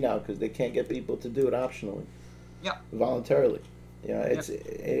for free now because they can't get people to do it optionally. Yeah. Voluntarily. It's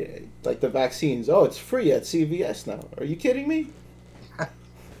like the vaccines. Oh, it's free at CVS now. Are you kidding me? I'm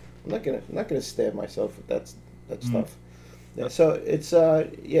not gonna stab myself with that stuff. Yeah. So it's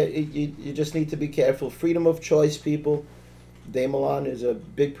you just need to be careful. Freedom of choice, people. Damelon is a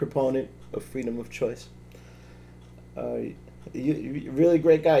big proponent of freedom of choice. You're really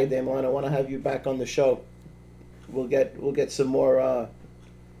great guy, Damelon. I want to have you back on the show. We'll get some more.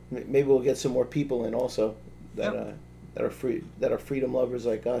 Maybe we'll get some more people in also that are freedom lovers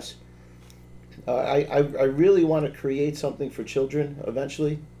like us. I really want to create something for children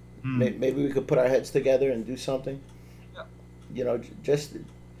eventually. Maybe we could put our heads together and do something. Yeah. Just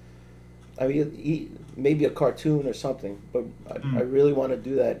I mean, maybe a cartoon or something, but I really want to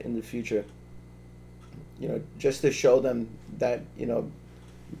do that in the future. Just to show them that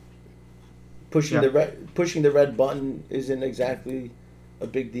pushing Yeah. pushing the red button isn't exactly a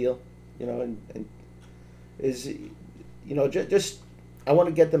big deal, and is just I want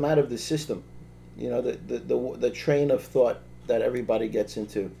to get them out of the system, the train of thought that everybody gets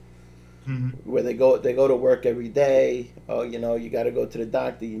into, where they go to work every day. Oh, you got to go to the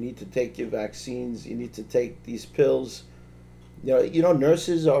doctor. You need to take your vaccines. You need to take these pills.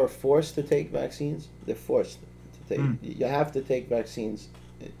 Nurses are forced to take vaccines. They're forced to take. You have to take vaccines,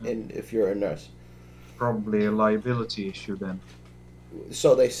 and if you're a nurse. Probably a liability issue then.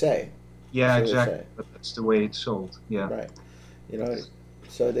 So they say. Yeah, So they exactly. say. But that's the way it's sold. Yeah. Right.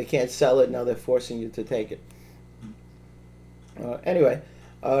 So they can't sell it now. They're forcing you to take it. Anyway,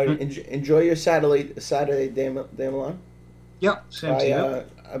 enjoy your Saturday, Damelon. Yeah, same to you.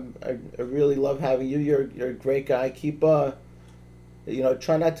 I really love having you. You're a great guy. Keep try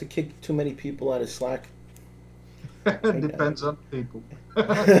not to kick too many people out of Slack. Depends on people.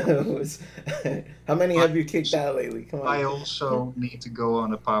 How many have you kicked out lately? Come on. I also need to go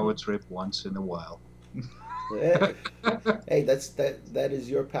on a power trip once in a while. Hey, that is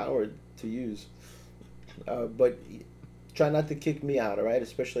your power to use. But try not to kick me out, all right?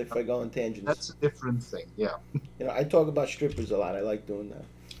 Especially if I go on tangents. That's a different thing, yeah. I talk about strippers a lot. I like doing that.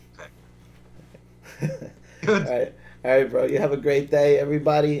 Okay. Good. All right, bro. You have a great day,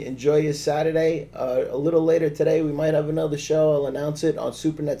 everybody. Enjoy your Saturday. A little later today, we might have another show. I'll announce it on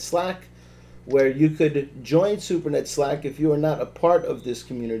SuperNET Slack, where you could join SuperNET Slack if you are not a part of this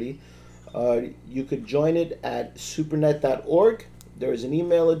community. You could join it at supernet.org. There is an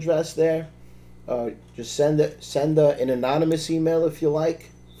email address there. Just send an anonymous email if you like,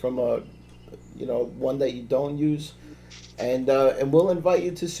 from one that you don't use, and we'll invite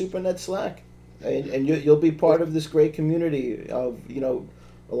you to SuperNet Slack. And you'll be part of this great community of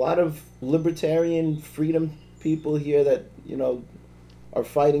a lot of libertarian freedom people here that are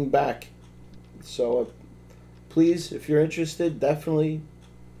fighting back. So please, if you're interested, definitely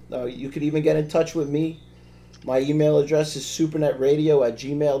you could even get in touch with me. My email address is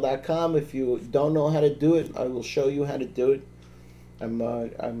supernetradio@gmail.com. If you don't know how to do it, I will show you how to do it. I'm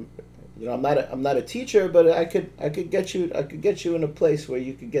not a teacher, but I could get you in a place where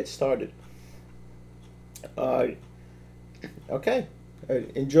you could get started. Okay.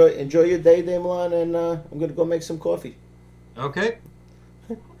 Enjoy your day, Damelon, and I'm gonna go make some coffee. Okay.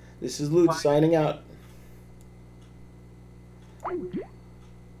 This is Lutz signing out.